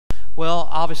Well,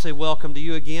 obviously, welcome to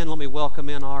you again. Let me welcome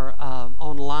in our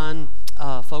online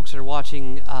folks that are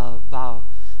watching via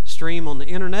stream on the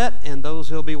internet, and those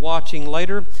who will be watching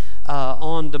later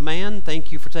on demand.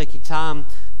 Thank you for taking time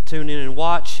to tune in and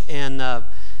watch. And how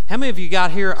many of you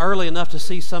got here early enough to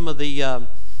see some of the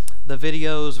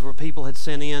videos where people had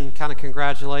sent in, kind of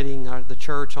congratulating the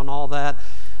church on all that?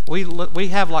 We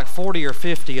have like 40 or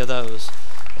 50 of those.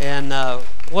 And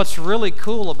what's really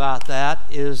cool about that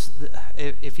is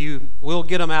we'll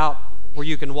get them out where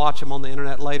you can watch them on the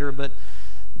internet later, but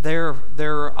there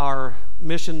are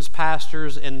missions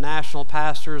pastors and national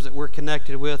pastors that we're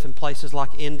connected with in places like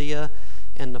India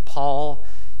and Nepal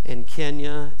and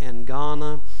Kenya and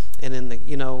Ghana and in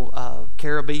the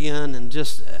Caribbean and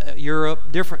just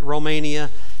Europe, different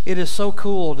Romania. It is so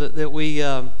cool that we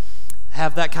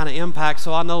have that kind of impact.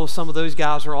 So I know some of those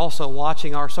guys are also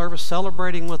watching our service,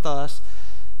 celebrating with us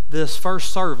this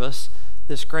first service,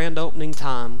 this grand opening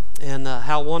time, and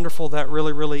how wonderful that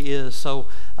really, really is. So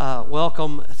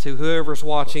welcome to whoever's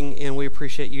watching, and we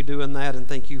appreciate you doing that, and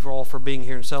thank you all for being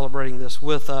here and celebrating this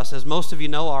with us. As most of you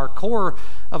know, our core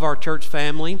of our church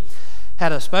family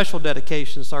had a special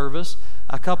dedication service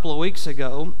a couple of weeks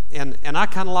ago, and I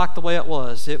kind of liked the way it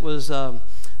was. It was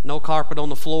no carpet on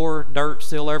the floor, dirt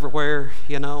still everywhere,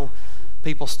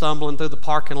 people stumbling through the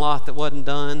parking lot that wasn't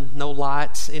done, no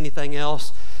lights, anything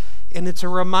else. And it's a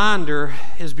reminder,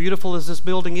 as beautiful as this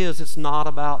building is, it's not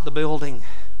about the building.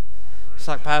 It's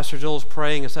like Pastor Joel was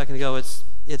praying a second ago.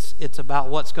 It's about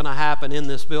what's going to happen in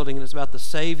this building, and it's about the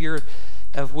Savior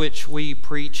of which we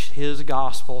preach His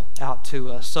gospel out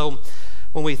to us. So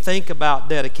when we think about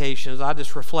dedications, I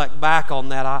just reflect back on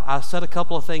that. I said a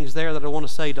couple of things there that I want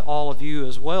to say to all of you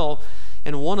as well,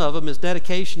 and one of them is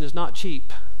dedication is not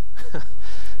cheap.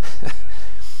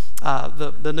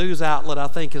 The news outlet, I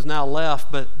think, has now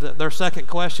left, but their second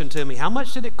question to me, how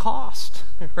much did it cost?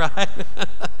 Right?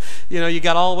 You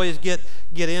got to always get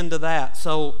into that.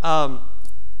 So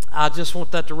I just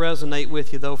want that to resonate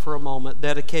with you, though, for a moment.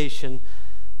 Dedication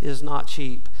is not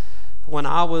cheap. When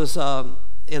I was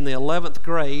in the 11th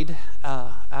grade,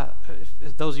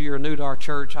 if those of you who are new to our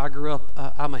church, I grew up,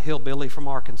 I'm a hillbilly from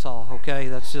Arkansas, okay?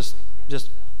 That's just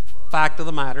fact of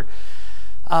the matter.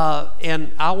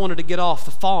 And I wanted to get off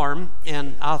the farm,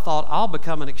 and I thought I'll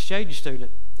become an exchange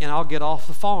student, and I'll get off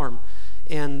the farm.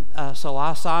 And so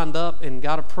I signed up and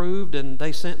got approved, and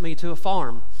they sent me to a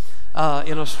farm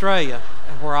in Australia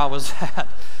where I was at.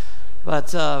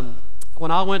 But when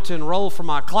I went to enroll for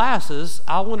my classes,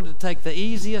 I wanted to take the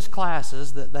easiest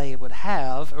classes that they would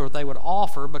have or they would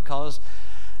offer because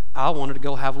I wanted to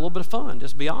go have a little bit of fun,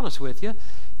 just to be honest with you.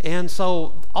 And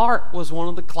so art was one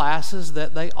of the classes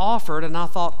that they offered, and I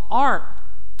thought, art,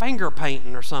 finger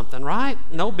painting or something, right?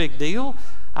 No big deal.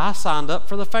 I signed up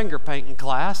for the finger painting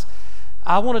class.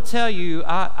 I want to tell you,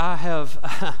 I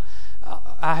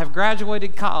have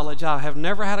graduated college. I have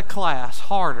never had a class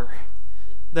harder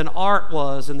than art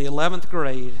was in the 11th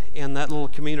grade in that little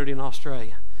community in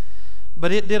Australia.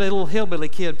 But it did a little hillbilly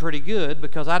kid pretty good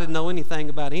because I didn't know anything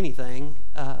about anything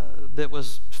that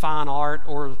was fine art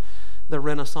or the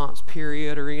Renaissance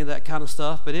period or any of that kind of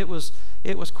stuff. But it was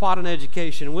quite an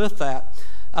education with that.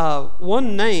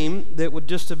 One name that would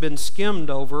just have been skimmed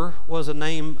over was a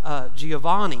name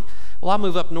Giovanni. Well, I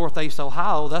moved up northeast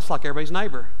Ohio. That's like everybody's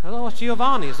neighbor. Oh, it's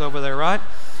Giovanni's over there, right?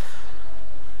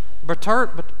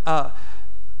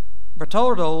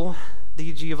 Bertoldo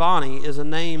di Giovanni is a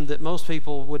name that most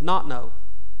people would not know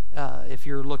if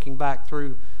you're looking back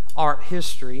through art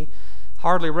history.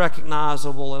 Hardly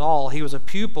recognizable at all. He was a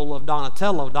pupil of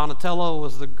Donatello. Donatello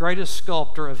was the greatest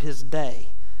sculptor of his day.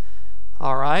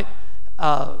 All right?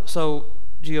 So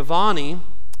Giovanni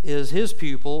is his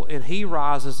pupil, and he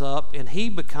rises up, and he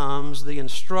becomes the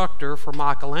instructor for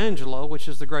Michelangelo, which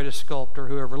is the greatest sculptor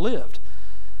who ever lived.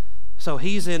 So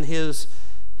he's in his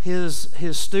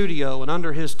studio and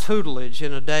under his tutelage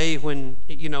in a day when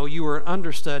you were an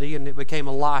understudy and it became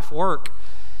a life work.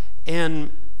 And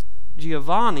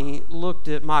Giovanni looked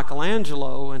at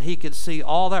Michelangelo and he could see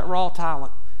all that raw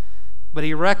talent, but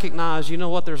he recognized,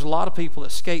 there's a lot of people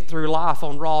that skate through life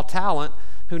on raw talent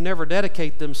who never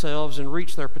dedicate themselves and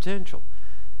reach their potential.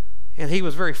 And he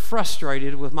was very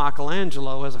frustrated with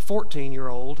Michelangelo as a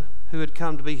 14-year-old who had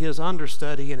come to be his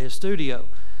understudy in his studio.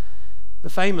 The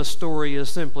famous story is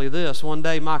simply this. One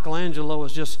day Michelangelo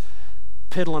was just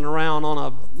piddling around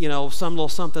on some little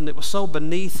something that was so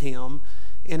beneath him,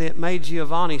 and it made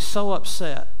Giovanni so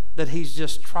upset that he's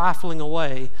just trifling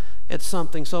away at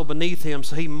something so beneath him.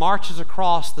 So he marches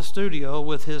across the studio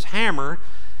with his hammer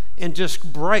and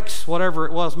just breaks whatever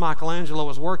it was Michelangelo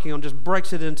was working on, just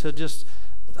breaks it into just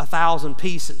 1,000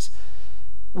 pieces.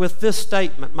 With this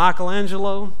statement,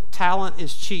 Michelangelo, talent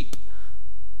is cheap.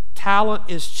 Talent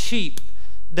is cheap.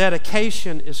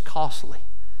 Dedication is costly.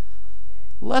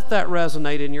 Let that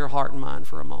resonate in your heart and mind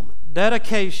for a moment.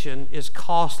 Dedication is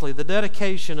costly. The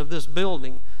dedication of this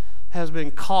building has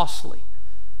been costly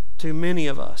to many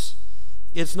of us.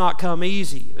 It's not come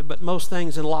easy, but most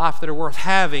things in life that are worth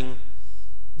having,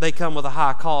 they come with a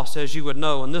high cost, as you would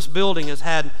know. And this building has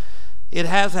had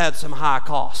some high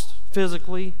cost,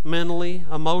 physically, mentally,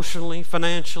 emotionally,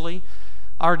 financially.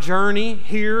 Our journey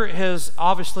here has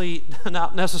obviously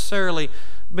not necessarily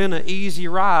been an easy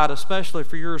ride, especially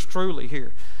for yours truly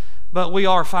here. But we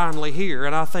are finally here,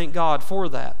 and I thank God for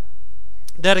that.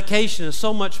 Dedication is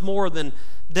so much more than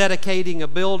dedicating a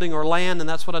building or land, and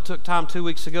that's what I took time 2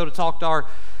 weeks ago to talk to our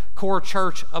core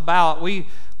church about. We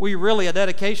really, a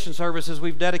dedication service is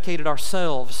we've dedicated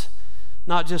ourselves,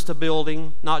 not just a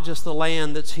building, not just the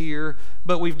land that's here,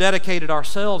 but we've dedicated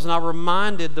ourselves. And I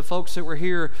reminded the folks that were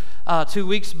here 2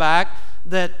 weeks back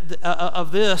that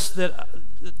that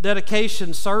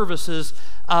dedication services,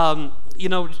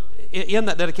 in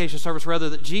that dedication service, rather,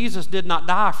 that Jesus did not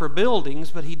die for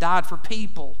buildings, but he died for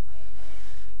people.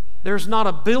 There's not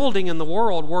a building in the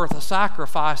world worth a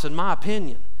sacrifice, in my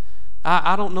opinion.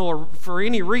 I don't know for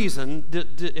any reason,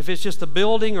 if it's just the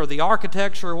building or the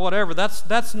architecture or whatever,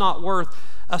 that's not worth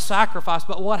a sacrifice.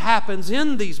 But what happens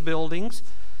in these buildings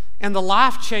and the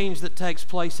life change that takes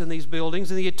place in these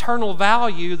buildings and the eternal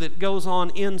value that goes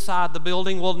on inside the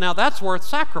building, well, now that's worth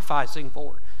sacrificing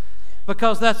for,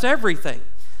 because that's everything.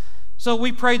 So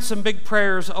we prayed some big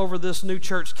prayers over this new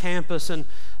church campus, and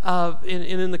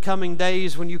in the coming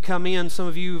days when you come in, some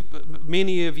of you,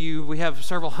 many of you, we have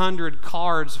several hundred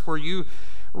cards where you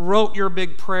wrote your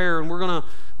big prayer, and we're going to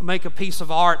make a piece of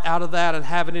art out of that and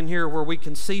have it in here where we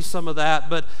can see some of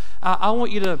that. But I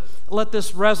want you to let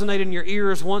this resonate in your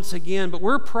ears once again. But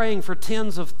we're praying for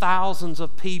tens of thousands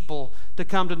of people to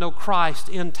come to know Christ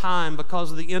in time because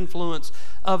of the influence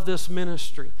of this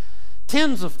ministry.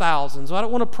 Tens of thousands. I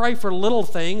don't want to pray for little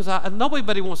things.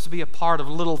 Nobody wants to be a part of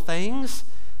little things.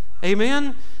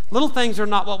 Amen? Little things are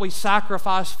not what we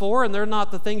sacrifice for, and they're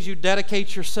not the things you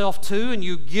dedicate yourself to and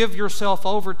you give yourself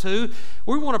over to.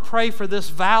 We want to pray for this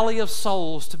valley of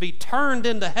souls to be turned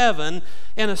into heaven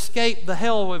and escape the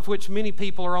hell of which many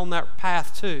people are on that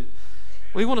path to.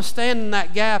 We want to stand in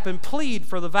that gap and plead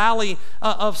for the valley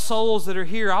of souls that are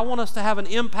here. I want us to have an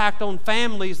impact on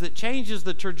families that changes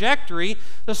the trajectory,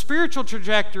 the spiritual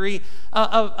trajectory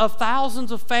of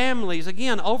thousands of families.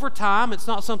 Again, over time, it's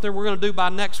not something we're going to do by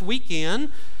next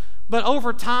weekend, but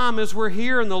over time, as we're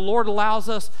here and the Lord allows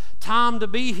us time to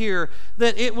be here,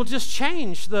 that it will just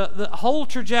change the whole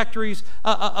trajectories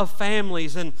of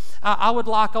families. And I would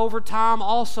like over time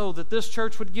also that this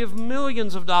church would give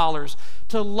millions of dollars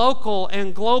to local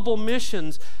and global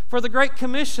missions for the Great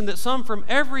Commission, that some from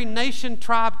every nation,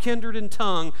 tribe, kindred, and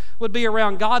tongue would be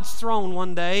around God's throne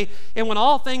one day. And when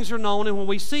all things are known, and when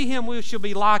we see Him, we shall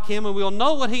be like Him, and we'll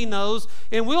know what He knows,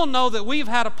 and we'll know that we've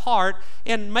had a part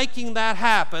in making that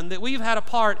happen, that we've had a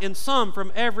part in some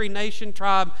from every nation,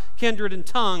 tribe, kindred, and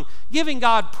tongue, giving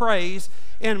God praise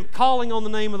and calling on the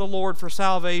name of the Lord for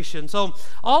salvation. So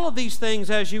all of these things,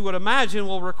 as you would imagine,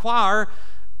 will require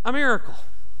a miracle,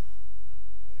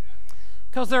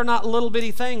 because they're not little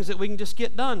bitty things that we can just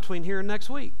get done between here and next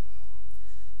week.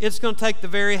 It's going to take the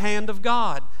very hand of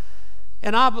God.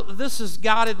 And this has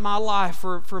guided my life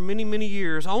for many, many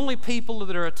years. Only people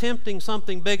that are attempting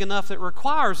something big enough that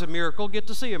requires a miracle get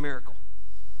to see a miracle.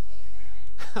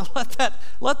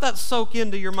 Let that soak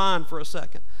into your mind for a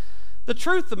second. The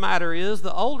truth of the matter is,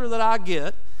 the older that I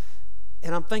get,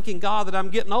 and I'm thanking God that I'm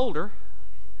getting older,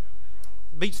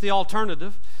 beats the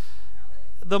alternative,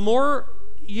 the more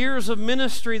years of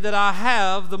ministry that I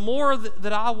have, the more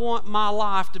that I want my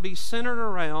life to be centered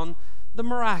around the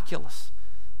miraculous.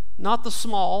 Not the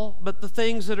small, but the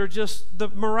things that are just the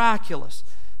miraculous.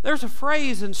 There's a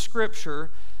phrase in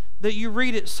Scripture that you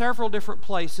read it several different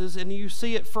places, and you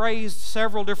see it phrased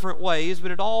several different ways, but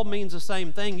it all means the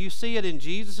same thing. You see it in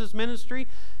Jesus' ministry.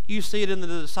 You see it in the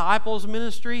disciples'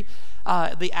 ministry.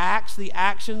 The acts, the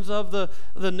actions of the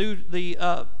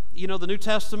New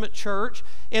Testament church.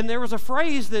 And there was a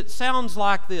phrase that sounds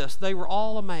like this: they were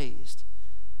all amazed.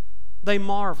 They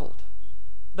marveled.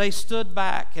 They stood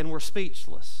back and were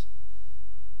speechless.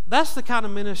 That's the kind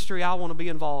of ministry I want to be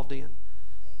involved in.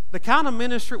 The kind of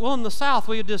ministry, well, in the South,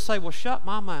 we would just say, well, shut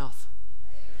my mouth.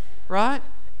 Right?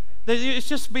 It's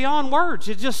just beyond words.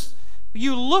 It just,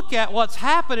 you look at what's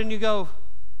happened and you go,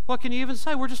 what can you even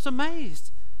say? We're just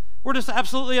amazed. We're just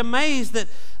absolutely amazed that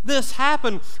this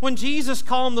happened. When Jesus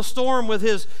calmed the storm with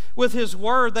his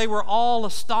word, they were all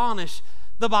astonished,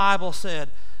 the Bible said.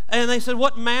 And they said,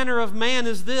 what manner of man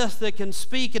is this that can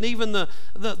speak, and even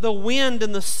the wind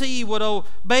and the sea would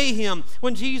obey him?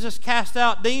 When Jesus cast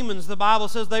out demons, the Bible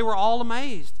says they were all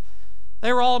amazed.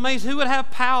 They were all amazed. Who would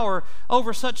have power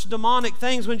over such demonic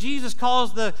things? When Jesus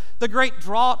caused the great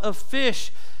draught of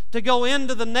fish to go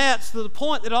into the nets to the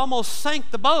point that it almost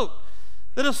sank the boat,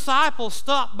 the disciples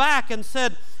stopped back and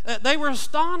said, they were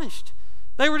astonished.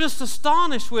 They were just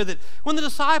astonished with it. When the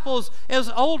disciples, as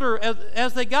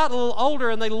they got a little older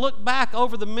and they looked back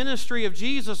over the ministry of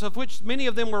Jesus, of which many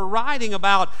of them were writing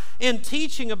about and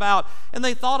teaching about, and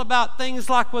they thought about things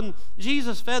like when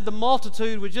Jesus fed the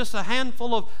multitude with just a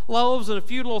handful of loaves and a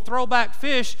few little throwback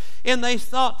fish, and they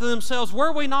thought to themselves,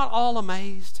 were we not all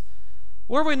amazed?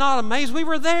 Were we not amazed? We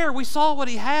were there. We saw what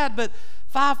he had, but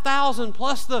 5,000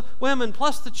 plus the women,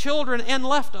 plus the children and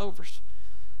leftovers.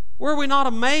 Were we not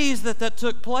amazed that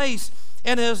took place?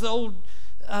 And as the old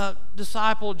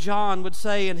disciple John would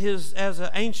say, as an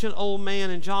ancient old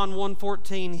man in John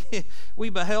 1:14,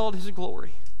 we beheld his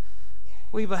glory.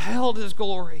 We beheld his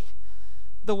glory.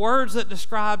 The words that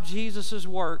describe Jesus'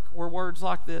 work were words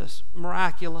like this: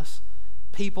 miraculous.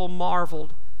 People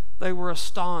marveled. They were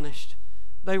astonished.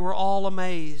 They were all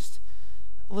amazed.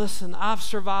 Listen, I've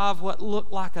survived what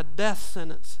looked like a death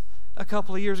sentence a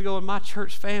couple of years ago, and my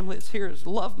church family that's here has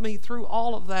loved me through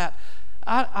all of that.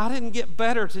 I didn't get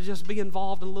better to just be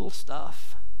involved in little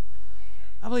stuff.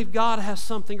 I believe God has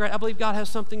something great. I believe God has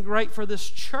something great for this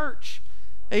church.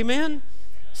 Amen?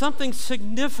 Something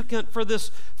significant for this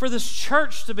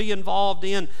church to be involved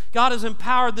in. God has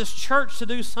empowered this church to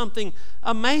do something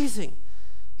amazing.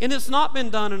 And it's not been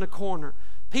done in a corner.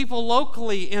 People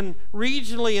locally and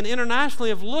regionally and internationally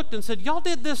have looked and said, y'all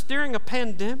did this during a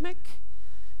pandemic?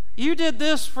 You did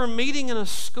this for a meeting in a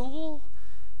school?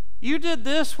 You did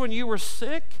this when you were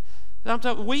sick?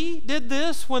 We did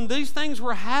this when these things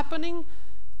were happening?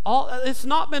 It's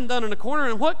not been done in a corner.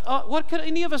 And what could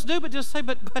any of us do but just say,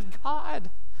 but God?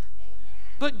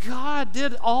 But God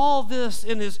did all this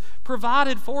and has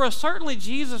provided for us. Certainly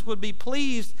Jesus would be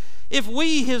pleased if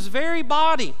we, his very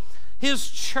body, his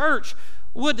church,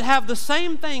 would have the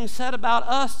same thing said about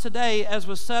us today as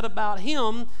was said about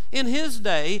him in his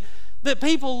day, that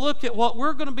people look at what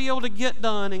we're going to be able to get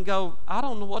done and go, I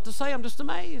don't know what to say. I'm just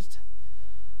amazed.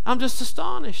 I'm just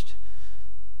astonished.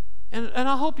 And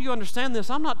I hope you understand this.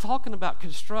 I'm not talking about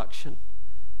construction.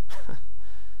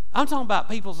 I'm talking about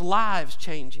people's lives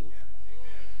changing.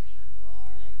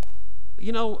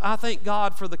 You know, I thank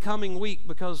God for the coming week,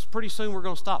 because pretty soon we're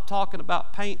going to stop talking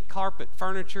about paint, carpet,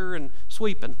 furniture, and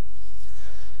sweeping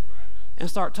and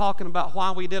start talking about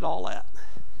why we did all that.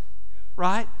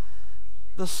 Right?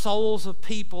 The souls of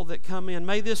people that come in.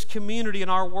 May this community in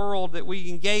our world that we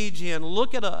engage in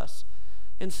look at us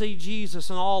and see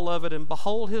Jesus in all of it and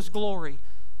behold his glory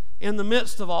in the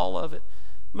midst of all of it.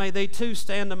 May they too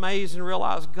stand amazed and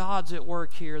realize God's at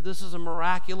work here. This is a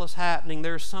miraculous happening.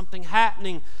 There's something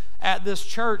happening at this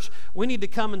church. We need to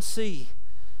come and see.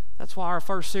 That's why our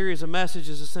first series of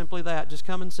messages is simply that, just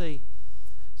come and see.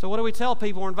 So what do we tell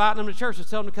people? We're inviting them to church. Let's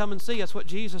tell them to come and see. That's what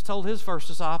Jesus told his first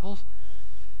disciples.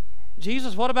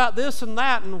 Jesus, what about this and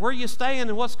that, and where are you staying,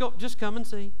 and just come and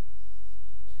see.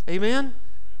 Amen?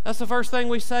 That's the first thing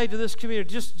we say to this community.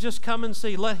 Just come and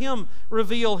see. Let him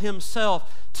reveal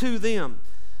himself to them.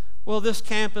 Well, this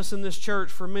campus and this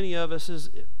church for many of us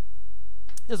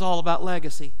is all about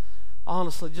legacy.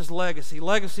 Honestly, just legacy.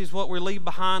 Legacy is what we leave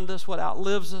behind us, what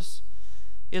outlives us.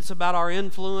 It's about our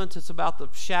influence. It's about the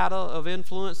shadow of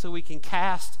influence that we can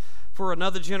cast for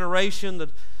another generation.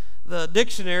 The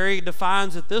dictionary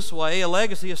defines it this way: a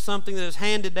legacy is something that is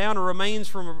handed down or remains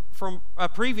from a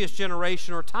previous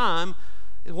generation or time,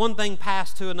 one thing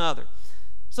passed to another.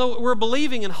 So we're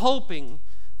believing and hoping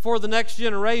for the next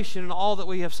generation and all that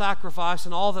we have sacrificed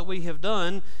and all that we have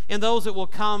done, and those that will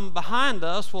come behind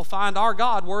us will find our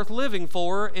God worth living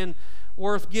for and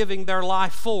worth giving their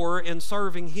life for and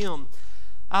serving him.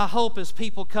 I hope as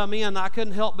people come in, I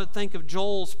couldn't help but think of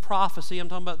Joel's prophecy. I'm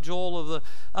talking about Joel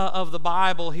of the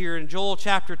Bible here in Joel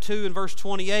chapter 2 and verse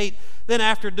 28. Then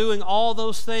after doing all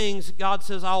those things, God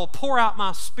says, I will pour out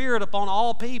my spirit upon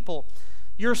all people.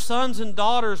 Your sons and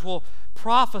daughters will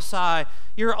prophesy.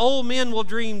 Your old men will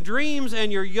dream dreams,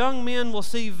 and your young men will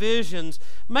see visions.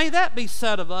 May that be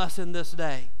said of us in this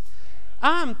day.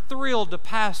 I'm thrilled to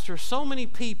pastor so many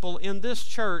people in this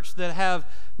church that have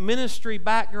ministry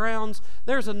backgrounds.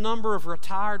 There's a number of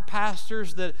retired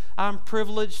pastors that I'm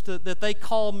privileged that they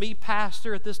call me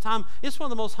pastor at this time. It's one of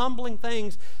the most humbling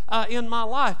things in my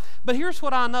life. But here's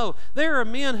what I know. There are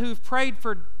men who've prayed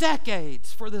for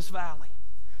decades for this valley.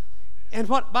 And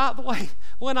by the way,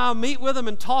 when I meet with them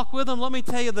and talk with them, let me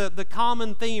tell you the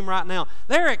common theme right now.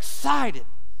 They're excited.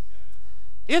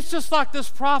 It's just like this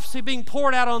prophecy being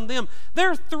poured out on them.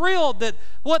 They're thrilled that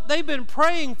what they've been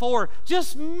praying for,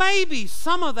 just maybe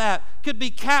some of that could be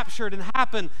captured and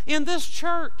happen in this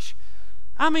church.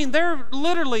 I mean,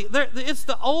 it's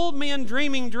the old men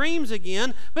dreaming dreams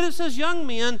again, but it says young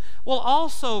men will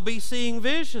also be seeing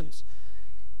visions.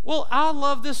 Well, I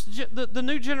love this, the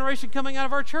new generation coming out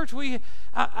of our church.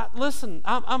 Listen,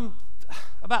 I'm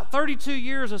about 32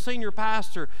 years a senior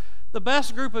pastor. The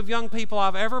best group of young people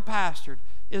I've ever pastored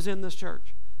is in this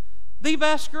church. The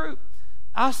best group.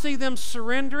 I see them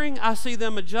surrendering. I see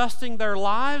them adjusting their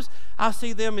lives. I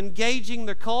see them engaging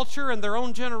their culture and their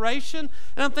own generation.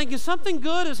 And I'm thinking something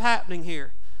good is happening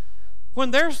here.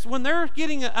 When they're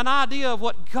getting an idea of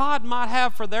what God might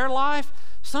have for their life,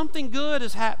 something good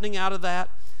is happening out of that.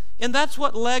 And that's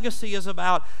what legacy is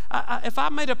about. If I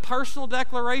made a personal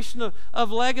declaration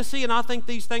of legacy and I think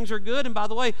these things are good, and by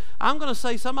the way, I'm going to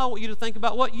say something, I want you to think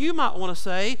about what you might want to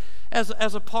say as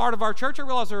a part of our church. I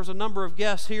realize there's a number of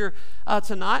guests here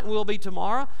tonight and will be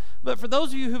tomorrow. But for those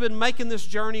of you who've been making this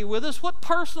journey with us, what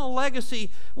personal legacy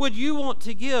would you want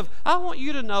to give? I want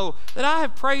you to know that I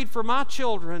have prayed for my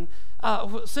children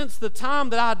since the time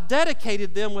that I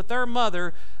dedicated them with their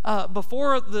mother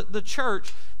before the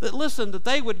church, that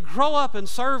they would grow up and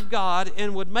serve God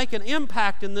and would make an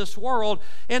impact in this world.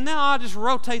 And now I just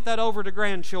rotate that over to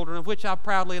grandchildren, of which I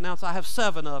proudly announce I have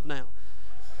 7 of now.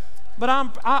 But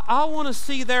I want to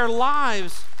see their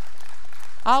lives.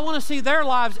 I want to see their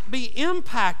lives be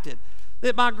impacted.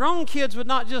 That my grown kids would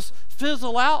not just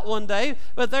fizzle out one day,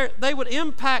 but they would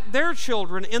impact their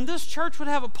children, and this church would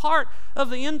have a part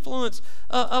of the influence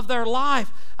of their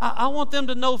life. I want them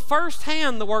to know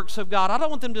firsthand the works of God. I don't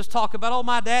want them to just talk about, oh,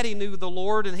 my daddy knew the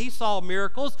Lord and he saw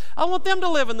miracles. I want them to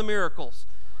live in the miracles.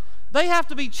 They have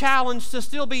to be challenged to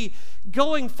still be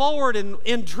going forward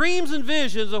in dreams and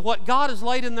visions of what God has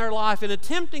laid in their life and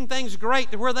attempting things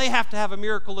great to where they have to have a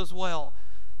miracle as well.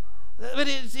 But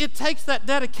it takes that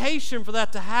dedication for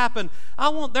that to happen. I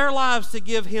want their lives to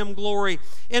give Him glory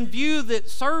and view that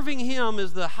serving Him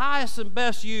is the highest and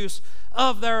best use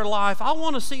of their life. I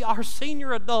want to see our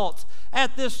senior adults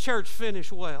at this church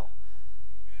finish well.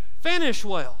 Finish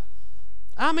well.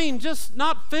 I mean, just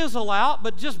not fizzle out,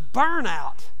 but just burn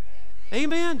out.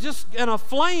 Amen? Just in a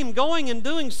flame going and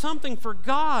doing something for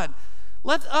God.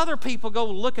 Let other people go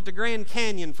look at the Grand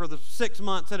Canyon for the 6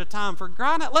 months at a time. For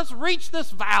God, let's reach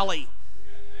this valley.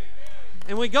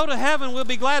 And we go to heaven, we'll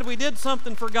be glad we did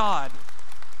something for God.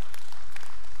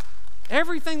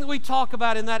 Everything that we talk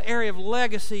about in that area of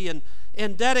legacy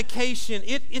and dedication,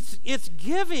 it's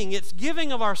giving. It's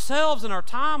giving of ourselves and our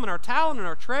time and our talent and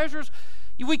our treasures.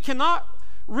 We cannot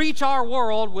reach our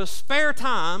world with spare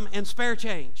time and spare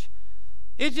change.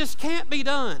 It just can't be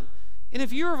done. And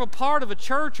if you're a part of a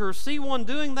church or see one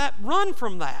doing that, run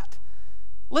from that.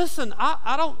 Listen,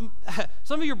 I don't,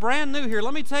 some of you are brand new here.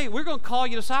 Let me tell you, we're going to call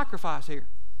you to sacrifice here.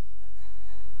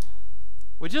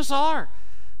 We just are.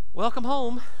 Welcome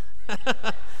home.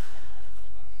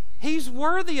 He's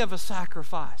worthy of a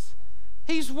sacrifice.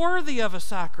 He's worthy of a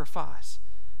sacrifice.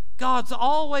 God's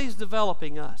always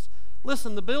developing us.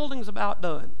 Listen, the building's about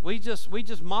done. We just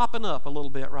mopping up a little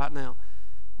bit right now.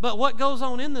 But what goes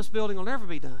on in this building will never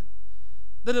be done.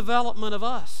 The development of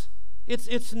us.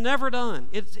 It's never done.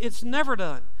 It's never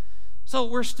done. So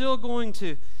we're still going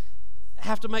to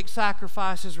have to make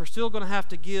sacrifices. We're still going to have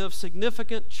to give.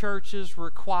 Significant churches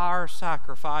require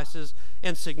sacrifices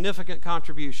and significant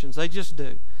contributions. They just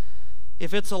do.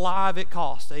 If it's alive, it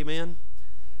costs. Amen?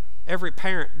 Every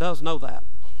parent does know that.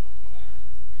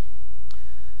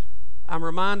 I'm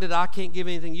reminded I can't give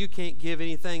anything, you can't give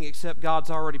anything except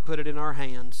God's already put it in our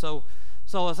hands. So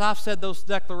as I've said those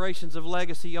declarations of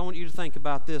legacy, I want you to think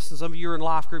about this. And some of you are in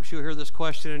life groups, you'll hear this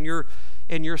question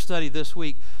in your study this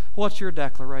week. What's your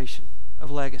declaration of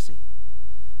legacy?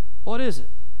 What is it?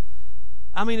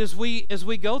 I mean, as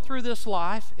we go through this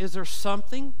life, is there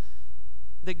something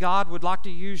that God would like to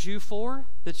use you for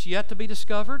that's yet to be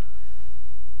discovered?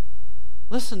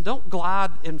 Listen, don't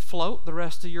glide and float the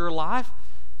rest of your life.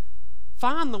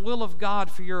 Find the will of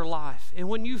God for your life. And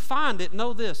when you find it,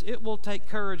 know this, it will take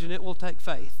courage and it will take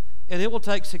faith. And it will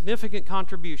take significant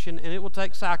contribution and it will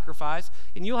take sacrifice.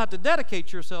 And you'll have to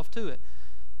dedicate yourself to it.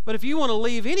 But if you want to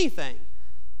leave anything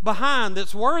behind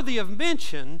that's worthy of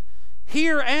mention,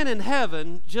 here and in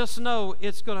heaven, just know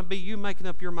it's going to be you making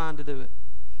up your mind to do it.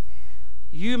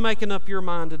 You making up your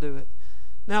mind to do it.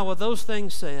 Now, with those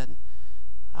things said,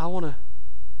 I want to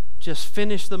just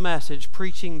finish the message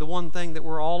preaching the one thing that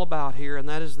we're all about here, and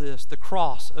that is this, the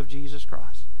cross of Jesus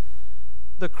Christ.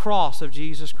 The cross of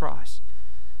Jesus Christ.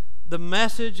 The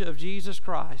message of Jesus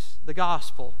Christ, the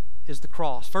gospel, is the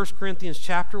cross. 1 Corinthians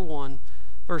chapter 1,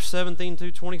 verse 17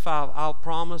 through 25. I'll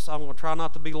promise I'm going to try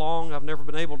not to be long. I've never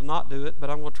been able to not do it, but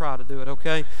I'm going to try to do it,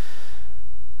 okay?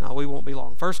 No, we won't be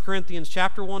long. 1 Corinthians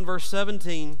chapter 1, verse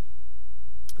 17.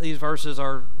 These verses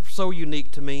are so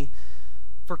unique to me.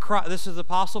 For Christ, this is the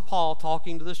Apostle Paul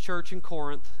talking to this church in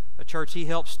Corinth, a church he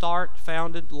helped start,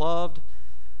 founded, loved.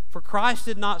 For Christ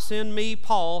did not send me,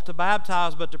 Paul, to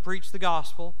baptize, but to preach the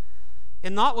gospel,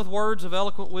 and not with words of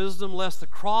eloquent wisdom, lest the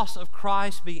cross of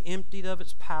Christ be emptied of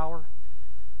its power.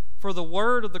 For the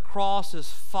word of the cross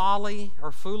is folly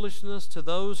or foolishness to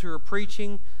those who are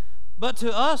preaching, but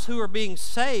to us who are being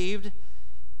saved,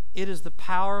 it is the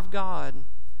power of God.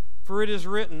 For it is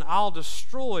written, I'll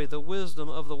destroy the wisdom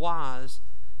of the wise,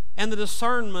 and the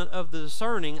discernment of the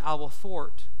discerning I will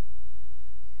thwart.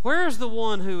 Where is the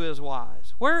one who is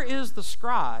wise? Where is the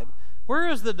scribe? Where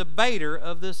is the debater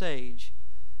of this age?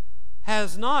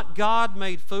 Has not God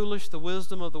made foolish the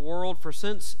wisdom of the world? For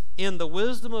since in the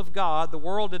wisdom of God the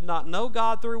world did not know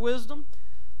God through wisdom,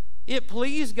 it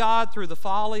pleased God through the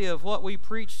folly of what we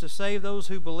preach to save those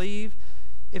who believe.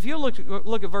 If you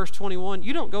look at verse 21,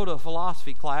 you don't go to a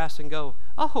philosophy class and go,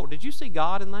 oh, did you see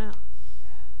God in that?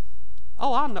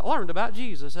 Oh, I learned about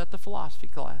Jesus at the philosophy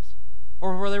class.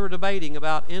 Or where they were debating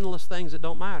about endless things that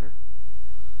don't matter.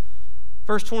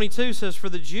 Verse 22 says, for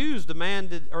the Jews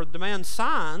demand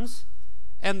signs,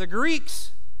 and the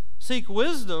Greeks seek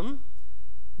wisdom,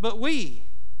 but we,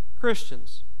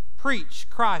 Christians, preach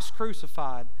Christ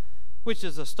crucified, which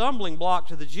is a stumbling block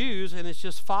to the Jews, and it's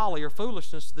just folly or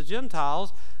foolishness to the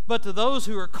Gentiles. But to those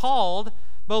who are called,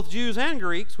 both Jews and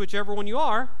Greeks, whichever one you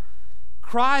are,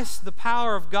 Christ, the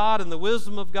power of God and the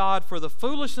wisdom of God. For the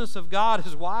foolishness of God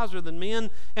is wiser than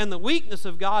men, and the weakness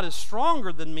of God is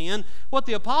stronger than men. What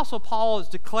the Apostle Paul is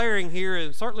declaring here,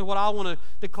 and certainly what I want to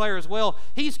declare as well,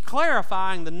 he's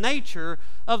clarifying the nature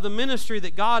of the ministry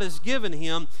that God has given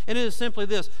him, and it is simply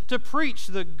this: to preach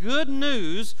the good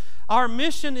news. Our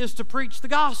mission is to preach the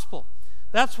gospel.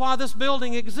 That's why this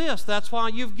building exists. That's why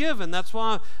you've given. That's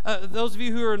why those of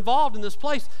you who are involved in this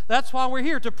place, that's why we're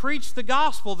here, to preach the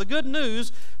gospel, the good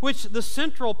news, which the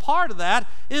central part of that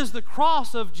is the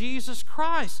cross of Jesus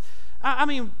Christ. I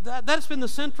mean, that's been the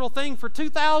central thing for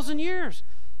 2,000 years.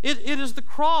 It is the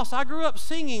cross. I grew up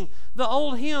singing the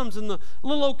old hymns in the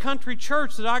little old country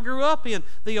church that I grew up in,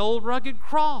 the old rugged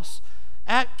cross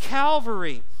at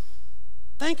Calvary.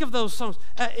 Think of those songs.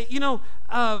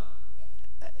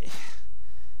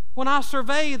 When I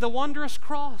survey the wondrous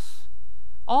cross,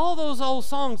 all those old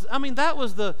songs, I mean, that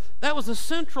was the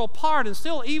central part. And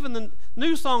still, even the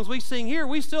new songs we sing here,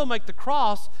 we still make the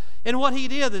cross and what he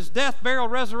did, his death, burial,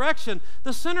 resurrection,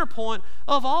 the center point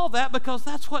of all that, because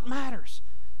that's what matters.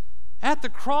 At the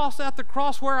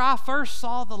cross where I first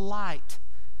saw the light,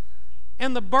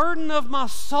 and the burden of my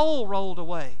soul rolled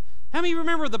away. How many of you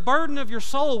remember the burden of your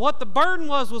soul? What the burden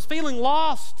was feeling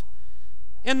lost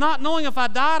and not knowing if I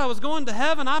died I was going to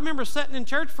heaven. I remember sitting in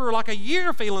church for like a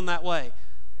year feeling that way.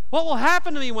 What will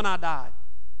happen to me when I die?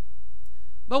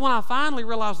 But when I finally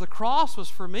realized the cross was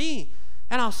for me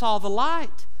and I saw the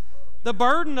light, the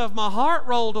burden of my heart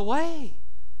rolled away.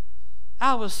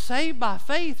 I was saved by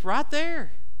faith right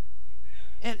there.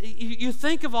 And you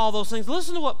think of all those things.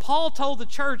 Listen to what Paul told the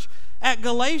church at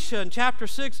Galatians chapter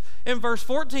 6 and verse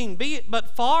 14.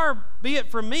 But far be it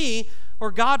from me, or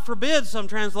God forbid, some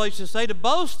translations say, to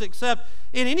boast except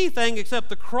in anything except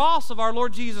the cross of our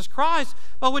Lord Jesus Christ,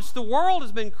 by which the world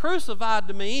has been crucified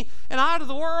to me, and I to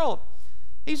the world.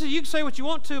 He said, you can say what you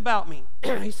want to about me.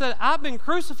 He said, I've been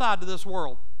crucified to this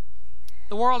world.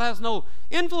 The world has no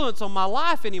influence on my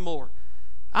life anymore.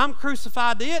 I'm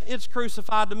crucified to it. It's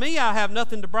crucified to me. I have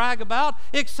nothing to brag about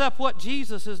except what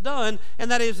Jesus has done, and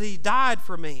that is he died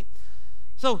for me.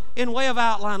 So in way of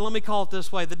outline, let me call it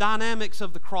this way: the dynamics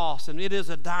of the cross, and it is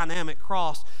a dynamic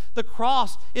cross. The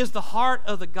cross is the heart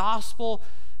of the gospel,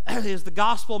 is the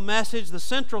gospel message, the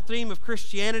central theme of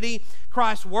Christianity.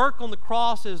 Christ's work on the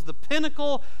cross is the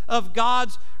pinnacle of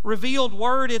God's revealed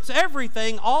word. It's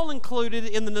everything, all included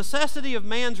in the necessity of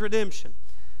man's redemption.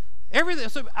 Everything.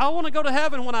 So I want to go to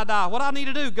heaven when I die. What do I need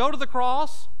to do? Go to the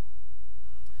cross.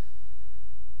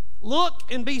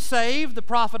 Look and be saved, the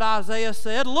prophet Isaiah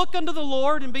said. Look unto the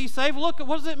Lord and be saved. Look,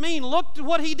 what does it mean? Look to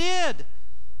what he did.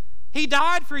 He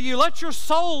died for you. Let your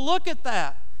soul look at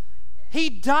that. He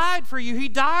died for you. He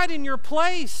died in your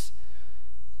place.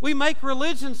 We make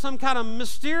religion some kind of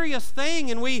mysterious thing,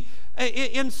 and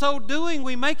in so doing,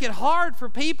 we make it hard for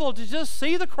people to just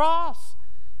see the cross.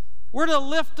 We're to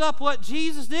lift up what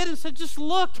Jesus did and say, just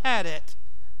look at it.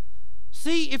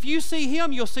 See, if you see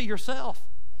him, you'll see yourself.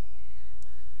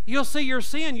 You'll see your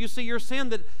sin. You see your sin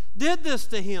that did this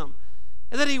to him.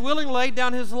 and that he willingly laid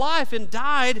down his life and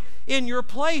died in your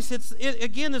place.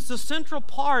 Again, it's the central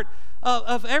part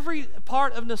of every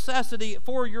part of necessity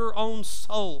for your own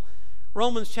soul.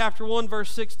 Romans chapter 1,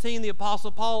 verse 16, the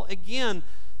Apostle Paul, again,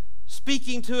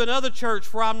 speaking to another church,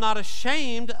 for I'm not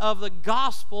ashamed of the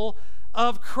gospel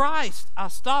of Christ. I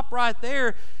stop right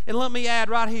there, and let me add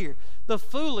right here, the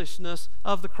foolishness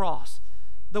of the cross.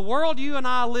 The world you and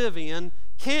I live in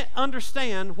can't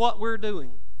understand what we're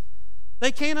doing.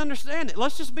 They can't understand it.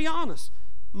 Let's just be honest.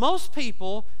 Most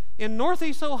people in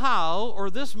Northeast Ohio or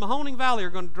this Mahoning Valley are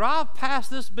going to drive past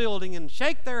this building and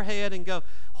shake their head and go,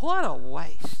 what a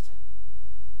waste.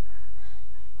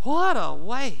 What a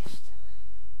waste.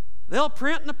 They'll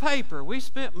print in the paper, we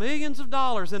spent millions of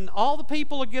dollars, and all the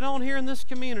people that get on here in this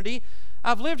community,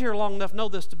 I've lived here long enough to know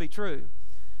this to be true.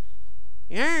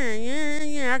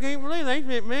 Yeah, I can't believe they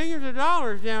spent millions of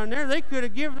dollars down there. They could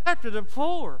have given that to the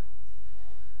poor.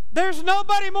 There's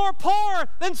nobody more poor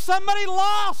than somebody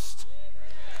lost.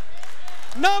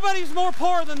 Nobody's more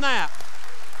poor than that.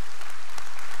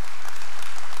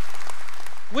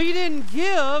 We didn't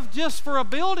give just for a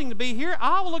building to be here.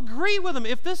 I will agree with them.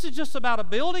 If this is just about a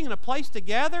building and a place to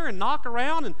gather and knock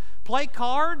around and play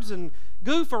cards and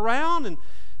goof around,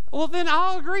 well, then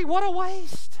I'll agree. What a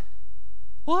waste.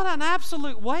 What an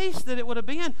absolute waste that it would have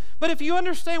been. But if you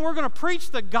understand we're going to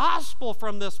preach the gospel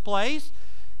from this place,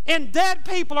 and dead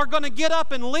people are going to get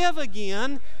up and live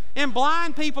again, and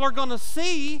blind people are going to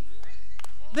see,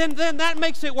 then that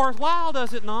makes it worthwhile,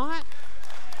 does it not?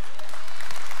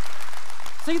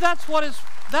 See, that's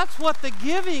what the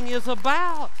giving is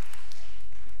about.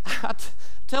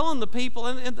 Telling the people,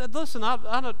 and listen,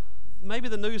 I don't, maybe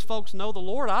the news folks know the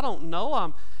Lord. I don't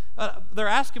know. They're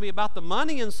asking me about the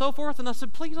money and so forth, and I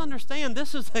said, please understand,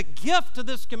 this is a gift to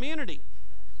this community.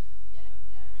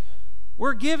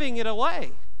 We're giving it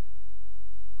away.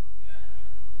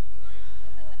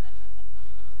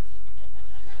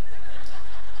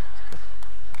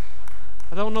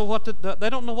 They don't know what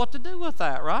to do with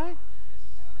that, right?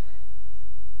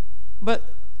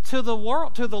 But to the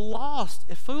world, to the lost,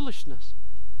 it's foolishness.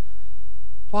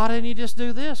 Why didn't you just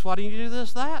do this? Why didn't you do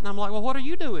this, that? And I'm like, well, what are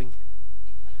you doing?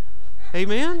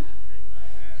 Amen?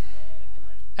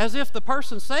 As if the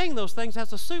person saying those things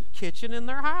has a soup kitchen in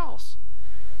their house.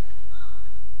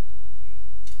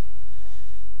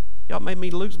 Y'all made me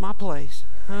lose my place,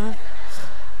 huh?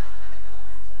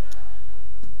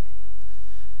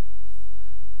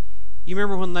 You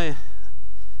remember when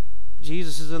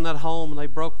Jesus is in that home and they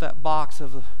broke that box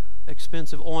of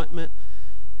expensive ointment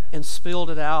and spilled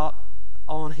it out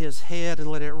on his head and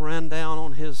let it run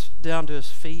down to his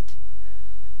feet?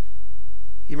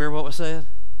 You remember what was said?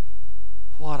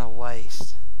 What a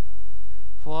waste.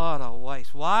 What a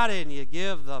waste. Why didn't you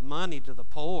give the money to the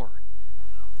poor?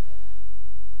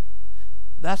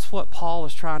 That's what Paul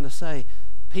is trying to say.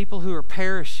 People who are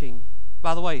perishing.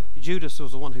 By the way, Judas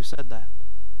was the one who said that.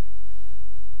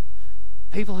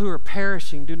 People who are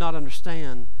perishing do not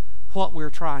understand what we're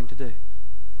trying to do.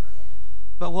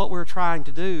 But what we're trying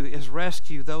to do is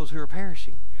rescue those who are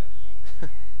perishing.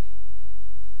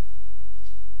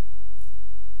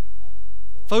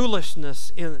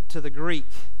 Foolishness to the Greek.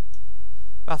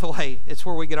 By the way, it's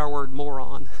where we get our word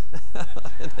moron.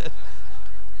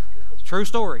 True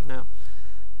story now.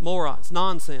 Morons,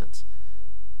 nonsense.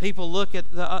 People look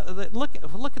at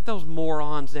look at those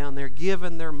morons down there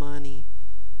giving their money,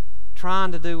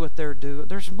 trying to do what they're doing.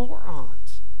 There's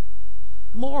morons.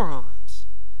 Morons.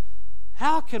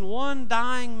 How can one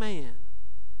dying man,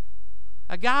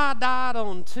 a guy died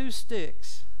on 2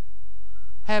 sticks,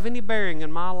 have any bearing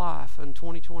in my life in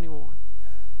 2021?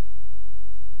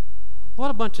 What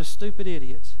a bunch of stupid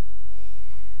idiots.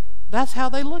 That's how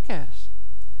they look at us.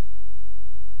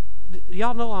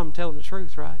 Y'all know I'm telling the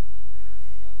truth, right?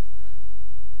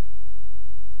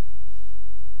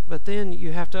 But then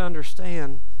you have to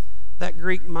understand that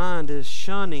Greek mind is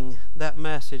shunning that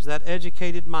message, that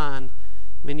educated mind.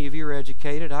 Many of you are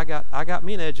educated. I got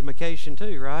me an education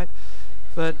too, right?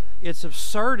 But it's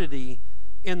absurdity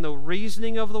in the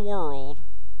reasoning of the world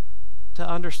to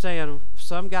understand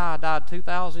some guy died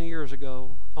 2,000 years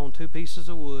ago on 2 pieces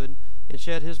of wood and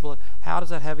shed his blood. How does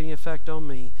that have any effect on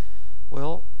me?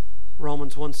 Well,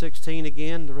 Romans 1:16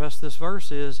 again, the rest of this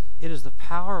verse is, it is the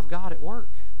power of God at work.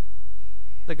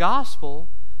 The gospel,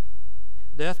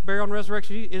 death, burial, and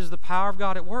resurrection is the power of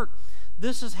God at work.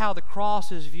 This is how the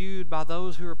cross is viewed by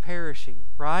those who are perishing,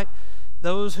 right?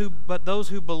 But those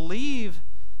who believe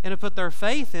and have put their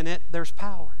faith in it, there's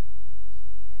power.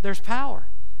 There's power.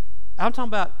 I'm talking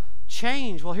about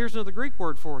change. Well, here's another Greek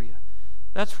word for you.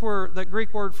 That's where the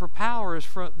Greek word for power is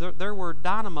from their word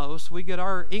dynamos. We get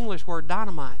our English word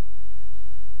dynamite.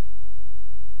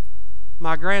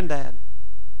 my granddad,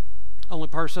 only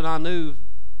person I knew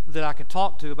that I could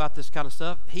talk to about this kind of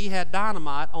stuff, he had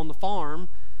dynamite on the farm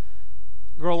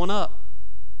growing up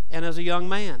and as a young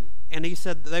man. And he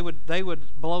said they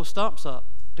would blow stumps up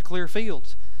to clear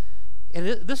fields. And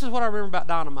this is what I remember about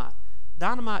dynamite.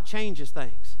 Dynamite changes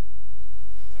things.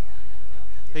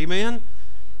 Amen?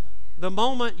 The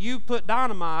moment you put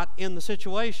dynamite in the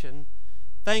situation,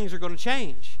 things are going to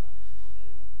change.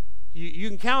 You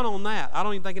can count on that. I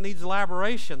don't even think it needs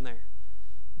elaboration there.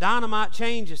 Dynamite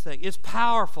changes things. It's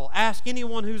powerful. Ask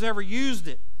anyone who's ever used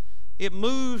it. It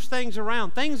moves things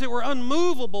around. Things that were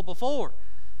unmovable before.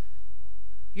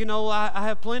 You know, I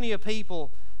have plenty of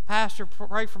people, Pastor,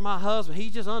 pray for my husband.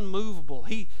 He's just unmovable.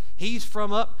 He's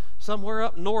from somewhere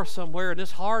up north somewhere in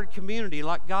this hard community.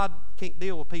 Like God can't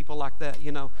deal with people like that,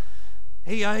 you know.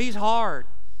 He's hard.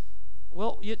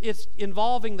 Well, it's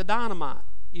involving the dynamite,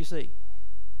 you see.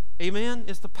 Amen?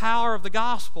 It's the power of the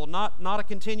gospel, not a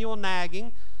continual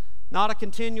nagging, not a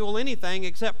continual anything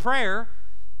except prayer,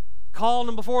 calling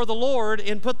them before the Lord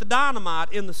and put the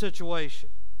dynamite in the situation.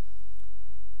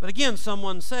 But again,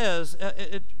 someone says,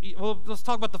 well, let's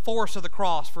talk about the force of the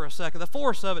cross for a second. The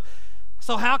force of it.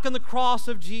 So how can the cross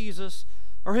of Jesus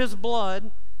or His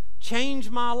blood change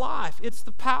my life? It's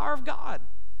the power of God.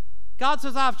 God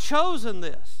says, I've chosen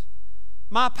this.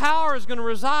 My power is going to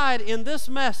reside in this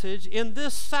message, in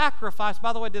this sacrifice.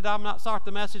 By the way, did I not start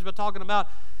the message by talking about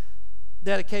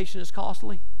dedication is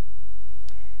costly?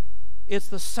 It's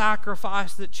the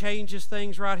sacrifice that changes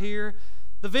things right here.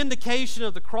 The vindication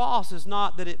of the cross is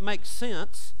not that it makes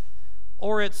sense,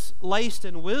 or it's laced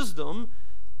in wisdom,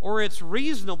 or it's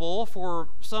reasonable for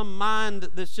some mind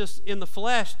that's just in the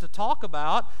flesh to talk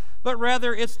about, but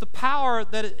rather it's the power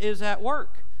that is at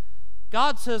work.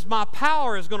 God says, my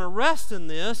power is going to rest in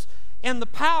this, and the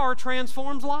power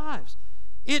transforms lives.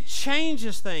 It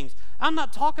changes things. I'm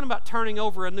not talking about turning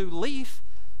over a new leaf.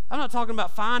 I'm not talking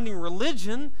about finding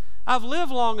religion. I've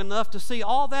lived long enough to see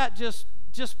all that just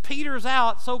peters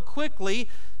out so quickly.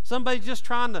 Somebody just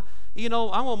trying to, I'm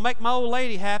going to make my old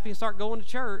lady happy and start going to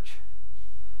church.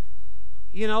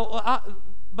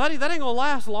 Buddy, that ain't going to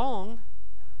last long.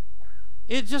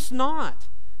 It's just not.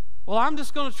 Well, I'm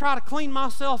just going to try to clean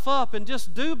myself up and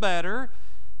just do better.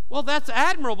 Well, that's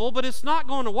admirable, but it's not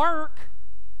going to work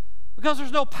because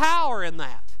there's no power in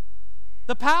that.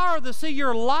 The power to see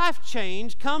your life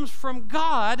change comes from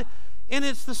God, and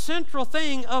it's the central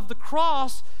thing of the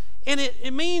cross, and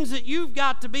it means that you've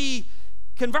got to be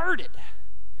converted,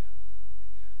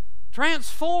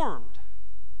 transformed.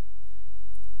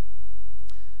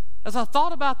 As I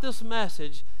thought about this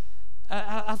message,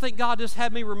 I think God just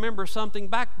had me remember something.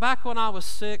 Back when I was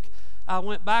sick, I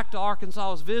went back to Arkansas.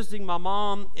 I was visiting my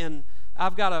mom, and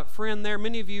I've got a friend there.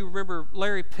 Many of you remember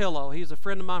Larry Pillow. He's a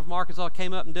friend of mine from Arkansas.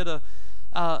 Came up and did a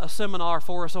seminar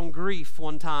for us on grief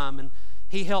one time, and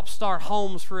he helped start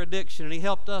Homes for Addiction, and he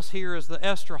helped us here as the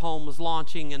Esther Home was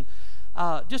launching, and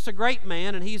just a great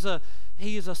man. And he's a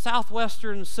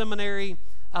Southwestern Seminary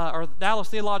or Dallas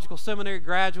Theological Seminary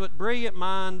graduate, brilliant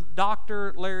mind,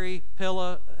 Dr. Larry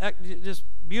Pilla, just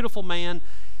beautiful man.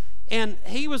 And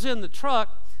he was in the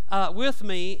truck with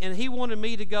me, and he wanted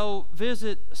me to go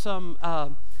visit some,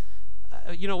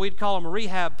 we'd call them a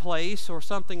rehab place or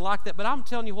something like that. But I'm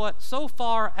telling you what, so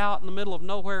far out in the middle of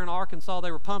nowhere in Arkansas,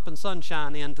 they were pumping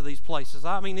sunshine into these places.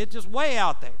 I mean, it's just way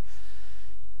out there.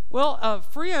 Well, a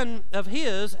friend of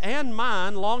his and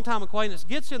mine, longtime acquaintance,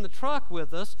 gets in the truck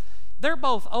with us. They're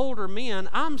both older men.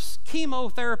 I'm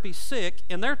chemotherapy sick,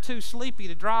 and they're too sleepy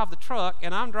to drive the truck,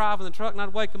 and I'm driving the truck, and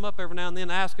I'd wake them up every now and then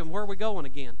and ask them, where are we going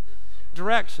again?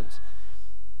 Directions.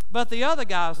 But the other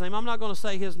guy's name, I'm not going to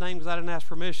say his name because I didn't ask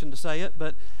permission to say it,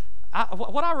 but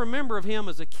what I remember of him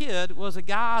as a kid was a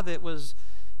guy that was,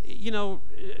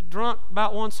 drunk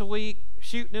about once a week,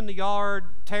 shooting in the yard,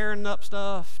 tearing up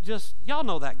stuff. Just, y'all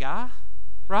know that guy,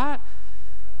 right?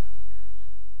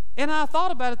 And I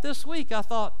thought about it this week. I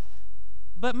thought,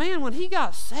 but man, when he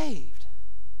got saved,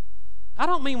 I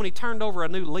don't mean when he turned over a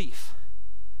new leaf.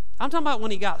 I'm talking about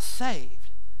when he got saved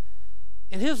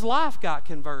and his life got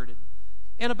converted.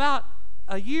 And about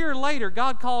a year later,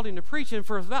 God called him to preach, and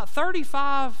for about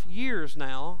 35 years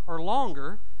now or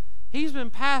longer, he's been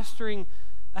pastoring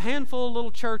a handful of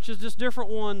little churches, just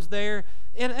different ones there.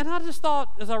 And I just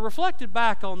thought, as I reflected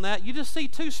back on that, you just see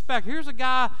two spectrums. Here's a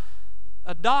guy,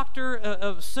 a doctor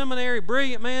of seminary,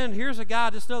 brilliant man. Here's a guy,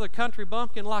 just another country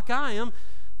bumpkin like I am,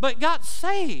 but got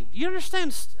saved. You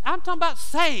understand? I'm talking about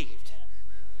saved.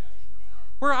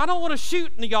 Where I don't want to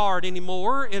shoot in the yard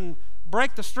anymore and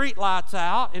break the street lights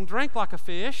out and drink like a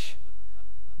fish.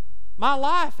 My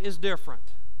life is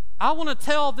different. I want to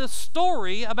tell this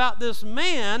story about this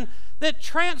man that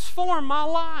transformed my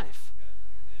life.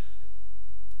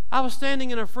 I was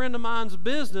standing in a friend of mine's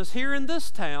business here in this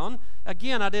town.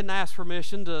 Again, I didn't ask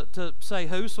permission to say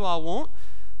who, so I won't.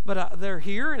 But they're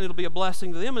here, and it'll be a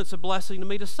blessing to them, and it's a blessing to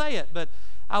me to say it. But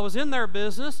I was in their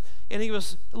business, and he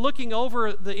was looking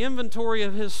over the inventory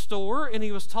of his store, and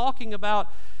he was talking about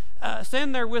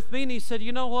standing there with me, and he said,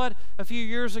 you know what? A few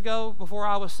years ago, before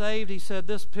I was saved, he said,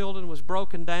 this building was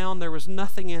broken down. There was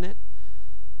nothing in it,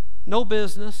 no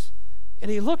business. And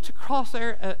he looked across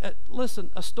there at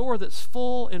a store that's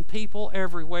full and people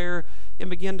everywhere,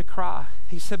 and began to cry.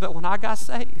 He said, but when I got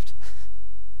saved,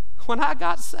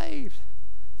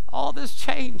 all this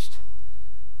changed.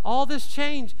 All this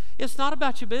changed. It's not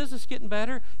about your business getting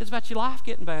better. It's about your life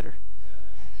getting better.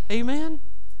 Amen?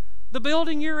 The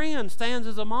building you're in stands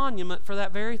as a monument for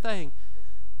that very thing.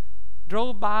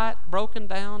 Drove by it, broken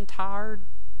down, tired.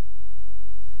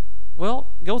 Well,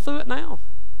 go through it now.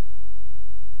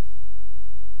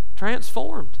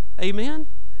 Transformed. Amen?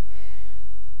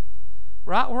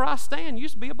 Right where I stand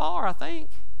used to be a bar, I think.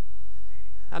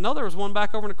 I know there was one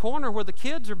back over in the corner where the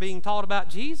kids are being taught about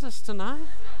Jesus tonight.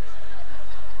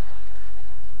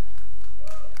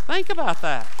 Think about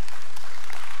that.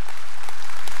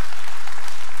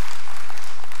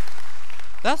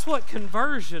 That's what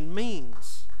conversion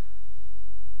means.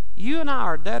 You and I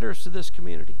are debtors to this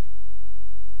community.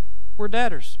 We're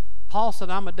debtors. Paul said,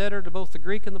 I'm a debtor to both the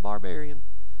Greek and the barbarian.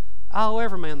 I owe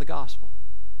every man the gospel.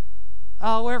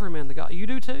 I owe every man the gospel. You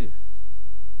do too.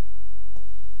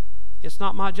 It's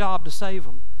not my job to save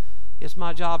them. It's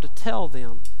my job to tell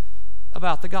them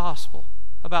about the gospel,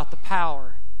 about the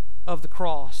power of the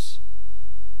cross.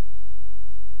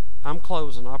 I'm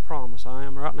closing, I promise. I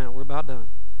am right now. We're about done.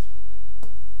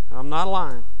 I'm not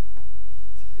lying.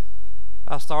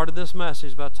 I started this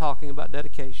message by talking about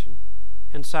dedication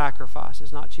and sacrifice.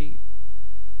 It's not cheap.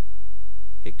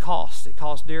 It costs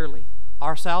dearly.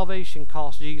 Our salvation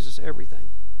cost Jesus everything.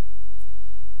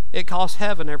 It cost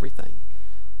heaven everything.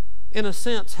 In a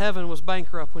sense, heaven was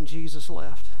bankrupt when Jesus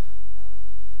left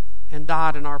and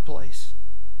died in our place.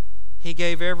 He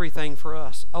gave everything for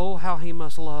us. Oh, how he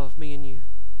must love me and you.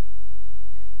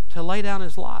 To lay down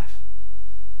his life.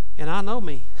 And I know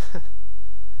me.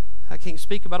 I can't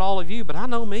speak about all of you, but I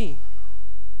know me.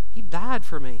 He died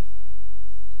for me.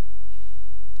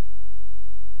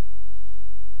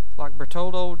 Like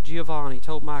Bertoldo Giovanni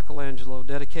told Michelangelo,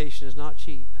 dedication is not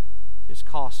cheap. It's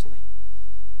costly.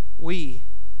 We,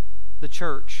 the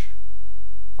church,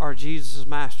 are Jesus'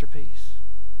 masterpiece.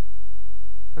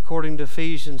 According to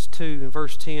Ephesians 2 and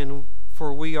verse 10,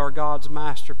 for we are God's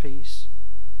masterpiece.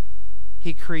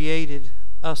 He created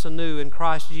us anew in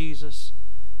Christ Jesus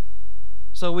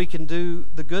so we can do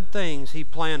the good things he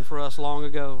planned for us long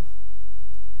ago.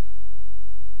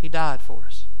 He died for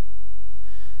us.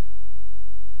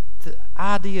 The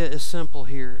idea is simple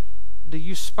here. Do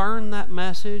you spurn that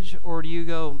message, or do you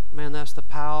go, man, that's the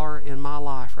power in my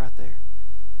life right there?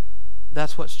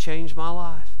 That's what's changed my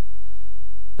life.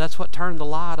 That's what turned the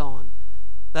light on.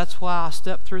 That's why I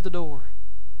stepped through the door.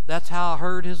 That's how I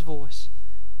heard his voice.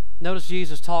 Notice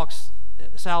Jesus talks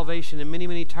salvation in many,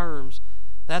 many terms.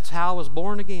 That's how I was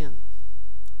born again.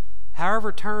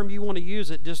 However term you want to use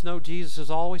it, just know Jesus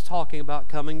is always talking about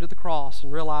coming to the cross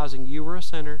and realizing you were a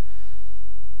sinner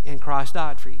and Christ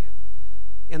died for you.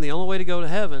 And the only way to go to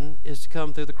heaven is to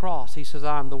come through the cross. He says,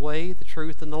 I am the way, the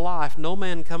truth, and the life. No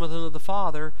man cometh unto the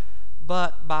Father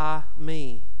but by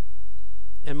me.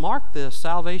 And mark this,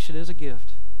 salvation is a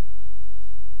gift.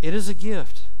 It is a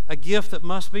gift that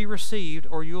must be received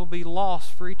or you will be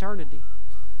lost for eternity.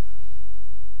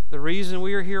 The reason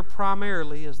we are here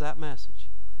primarily is that message.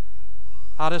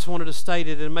 I just wanted to state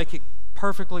it and make it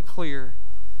perfectly clear.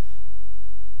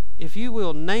 If you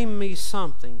will name me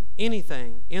something,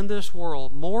 anything in this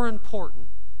world more important,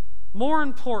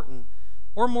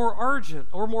 or more urgent,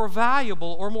 or more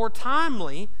valuable, or more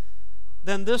timely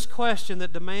than this question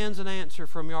that demands an answer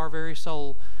from your very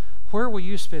soul, where will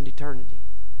you spend eternity?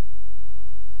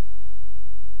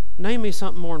 Name me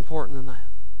something more important than that.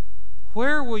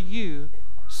 Where will you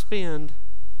spend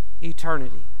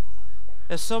eternity?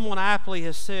 As someone aptly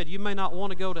has said, you may not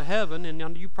want to go to heaven,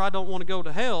 and you probably don't want to go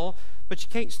to hell, but you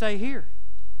can't stay here.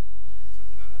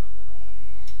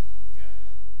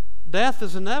 Death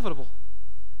is inevitable.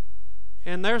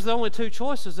 And there's the only two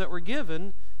choices that we're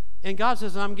given, and God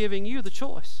says, I'm giving you the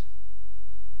choice.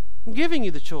 I'm giving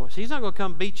you the choice. He's not going to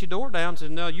come beat your door down and say,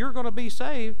 no, you're going to be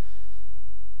saved.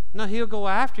 No, he'll go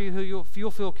after you.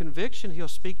 You'll feel conviction. He'll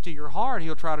speak to your heart.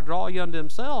 He'll try to draw you unto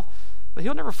himself, but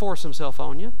he'll never force himself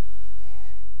on you.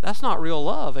 That's not real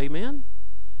love, amen?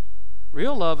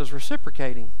 Real love is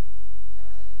reciprocating.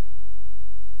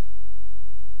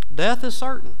 Death is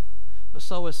certain, but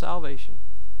so is salvation.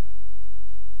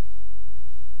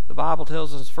 The Bible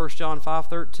tells us in 1 John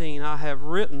 5:13, I have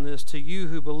written this to you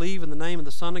who believe in the name of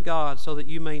the Son of God, so that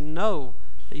you may know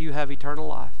that you have eternal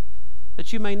life.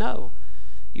 That you may know.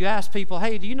 You ask people,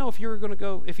 hey, do you know if you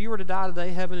were to die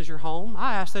today, heaven is your home?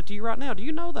 I ask that to you right now. Do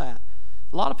you know that?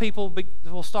 A lot of people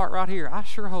will start right here. I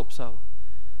sure hope so.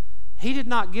 He did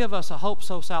not give us a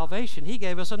hope-so salvation. He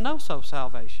gave us a know-so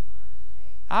salvation.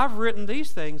 I've written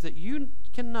these things that you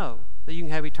can know, that you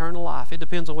can have eternal life. It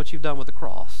depends on what you've done with the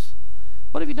cross.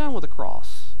 What have you done with the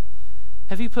cross?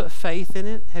 Have you put faith in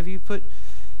it? Have you put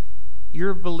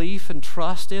your belief and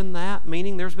trust in that?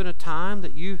 Meaning there's been a time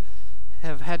that you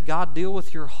have had God deal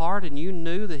with your heart and you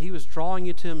knew that He was drawing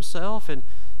you to Himself, and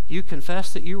you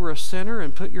confessed that you were a sinner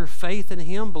and put your faith in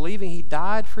Him, believing He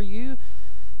died for you,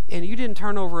 and you didn't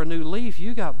turn over a new leaf.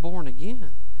 You got born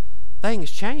again.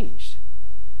 Things changed.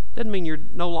 Doesn't mean you're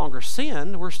no longer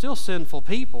sinned. We're still sinful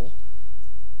people,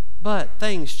 but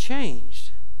things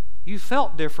changed. You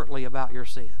felt differently about your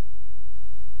sin.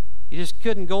 You just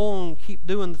couldn't go on and keep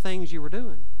doing the things you were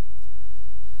doing.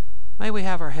 May we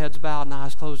have our heads bowed and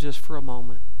eyes closed just for a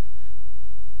moment.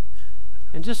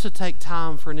 And just to take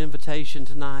time for an invitation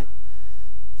tonight,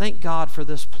 thank God for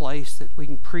this place that we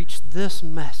can preach this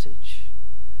message.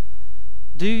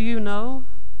 Do you know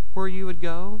where you would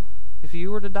go if you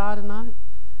were to die tonight?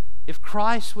 If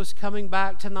Christ was coming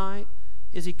back tonight,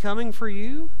 is He coming for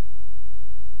you?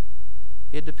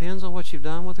 It depends on what you've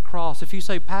done with the cross. If you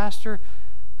say, Pastor,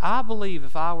 I believe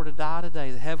if I were to die today,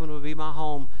 that heaven would be my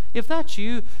home. If that's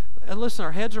you, listen,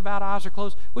 our heads are bowed, eyes are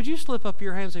closed. Would you slip up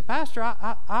your hand and say, Pastor,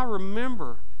 I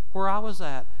remember where I was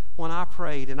at when I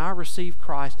prayed and I received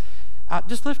Christ.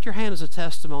 Just lift your hand as a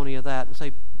testimony of that and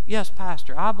say, yes,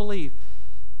 Pastor, I believe.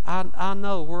 I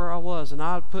know where I was, and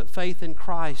I put faith in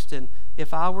Christ, and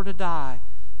if I were to die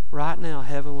right now,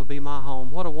 heaven would be my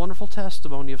home. What a wonderful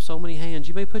testimony of so many hands.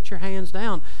 You may put your hands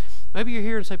down. Maybe you're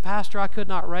here and say, Pastor, I could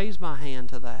not raise my hand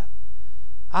to that.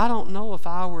 I don't know if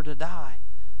I were to die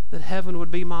that heaven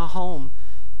would be my home.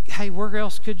 Hey,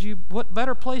 what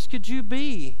better place could you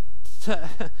be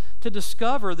to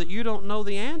discover that you don't know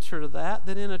the answer to that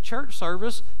than in a church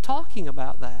service talking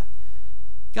about that?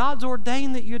 God's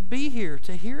ordained that you'd be here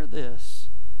to hear this.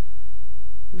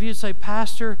 If you'd say,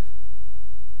 Pastor,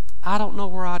 I don't know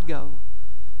where I'd go.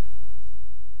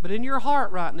 But in your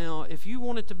heart right now, if you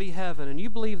want it to be heaven and you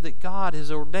believe that God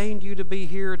has ordained you to be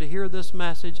here to hear this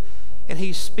message and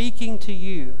He's speaking to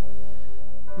you,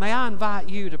 may I invite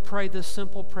you to pray this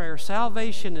simple prayer.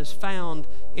 Salvation is found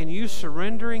in you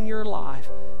surrendering your life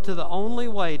to the only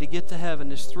way to get to heaven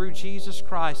is through Jesus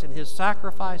Christ and His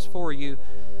sacrifice for you.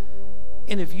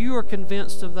 And if you are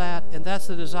convinced of that and that's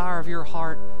the desire of your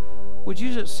heart, would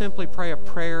you just simply pray a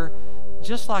prayer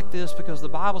just like this, because the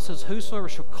Bible says, whosoever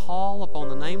shall call upon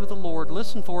the name of the Lord,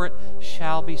 listen for it,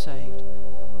 shall be saved.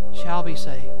 Shall be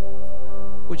saved.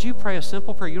 Would you pray a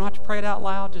simple prayer? You don't have to pray it out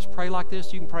loud. Just pray like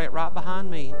this. You can pray it right behind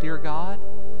me. Dear God,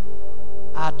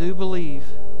 I do believe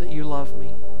that you love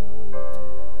me.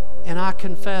 And I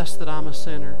confess that I'm a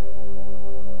sinner.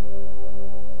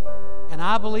 And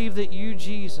I believe that you,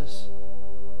 Jesus,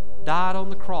 died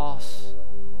on the cross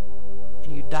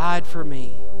and you died for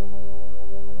me.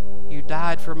 You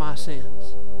died for my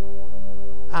sins.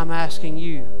 I'm asking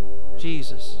you,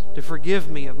 Jesus, to forgive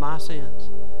me of my sins.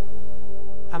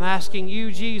 I'm asking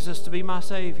you, Jesus, to be my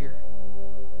Savior.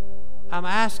 I'm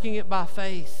asking it by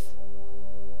faith,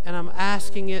 and I'm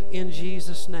asking it in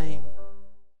Jesus' name.